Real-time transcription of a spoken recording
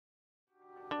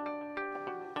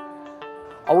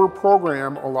Our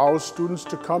program allows students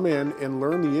to come in and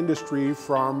learn the industry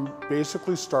from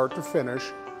basically start to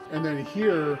finish. And then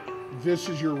here, this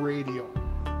is your radio.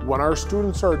 When our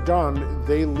students are done,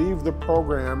 they leave the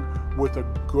program with a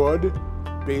good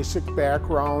basic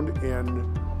background in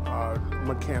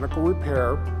mechanical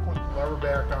repair. Put the lever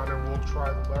back on and we'll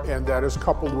try the lever. And that is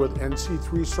coupled with NC3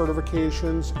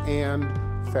 certifications and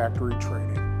factory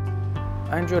training.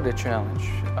 I enjoyed the challenge.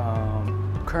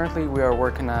 Currently we are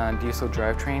working on diesel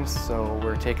drivetrains, so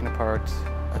we're taking apart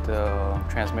the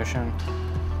transmission,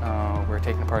 we're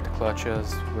taking apart the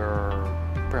clutches, we're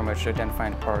pretty much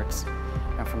identifying the parts,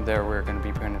 and from there we're going to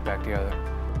be putting it back together.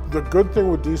 The good thing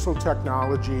with diesel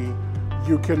technology,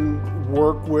 you can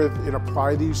work with and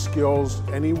apply these skills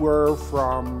anywhere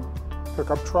from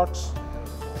pickup trucks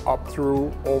up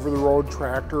through over-the-road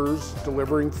tractors,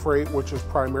 delivering freight, which is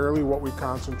primarily what we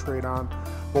concentrate on.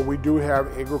 But we do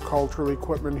have agricultural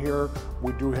equipment here.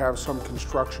 We do have some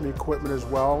construction equipment as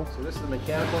well. So this is a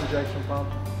mechanical injection pump.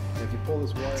 If you pull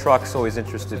this wire... Trucks always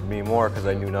interested me more because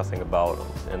I knew nothing about them.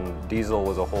 And diesel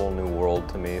was a whole new world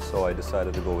to me, so I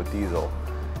decided to go with diesel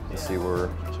and see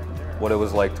what it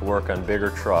was like to work on bigger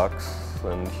trucks.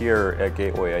 And here at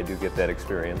Gateway, I do get that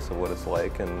experience of what it's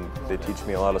like, and they teach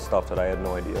me a lot of stuff that I had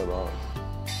no idea about.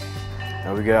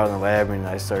 Now we get out in the lab and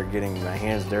I start getting my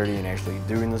hands dirty and actually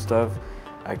doing the stuff.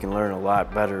 I can learn a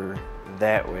lot better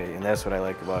that way, and that's what I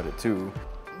like about it too.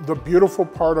 The beautiful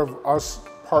part of us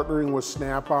partnering with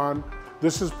Snap-on,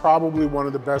 this is probably one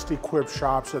of the best equipped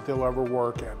shops that they'll ever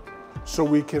work in. So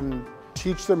we can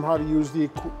teach them how to use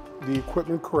the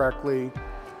equipment correctly,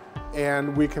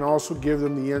 and we can also give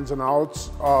them the ins and outs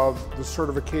of the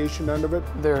certification end of it.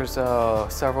 There's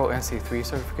several NC3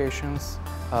 certifications.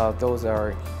 Those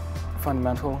are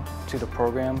fundamental to the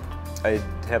program. I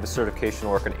have a certification to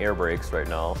work on air brakes right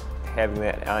now. Having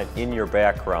that in your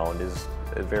background is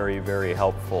a very, very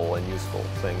helpful and useful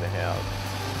thing to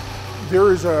have.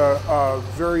 There is a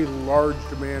very large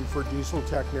demand for diesel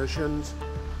technicians.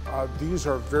 These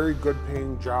are very good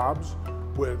paying jobs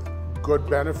with good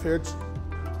benefits.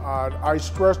 I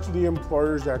stress to the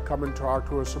employers that come and talk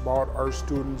to us about our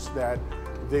students that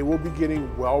they will be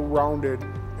getting well-rounded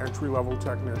entry-level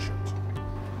technicians.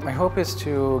 My hope is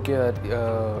to get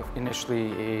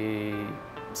initially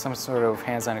some sort of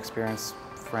hands-on experience,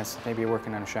 for instance, maybe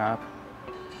working on a shop.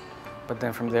 But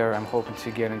then from there, I'm hoping to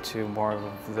get into more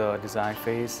of the design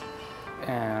phase,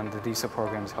 and the diesel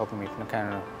program is helping me to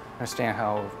kind of understand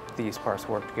how these parts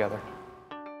work together.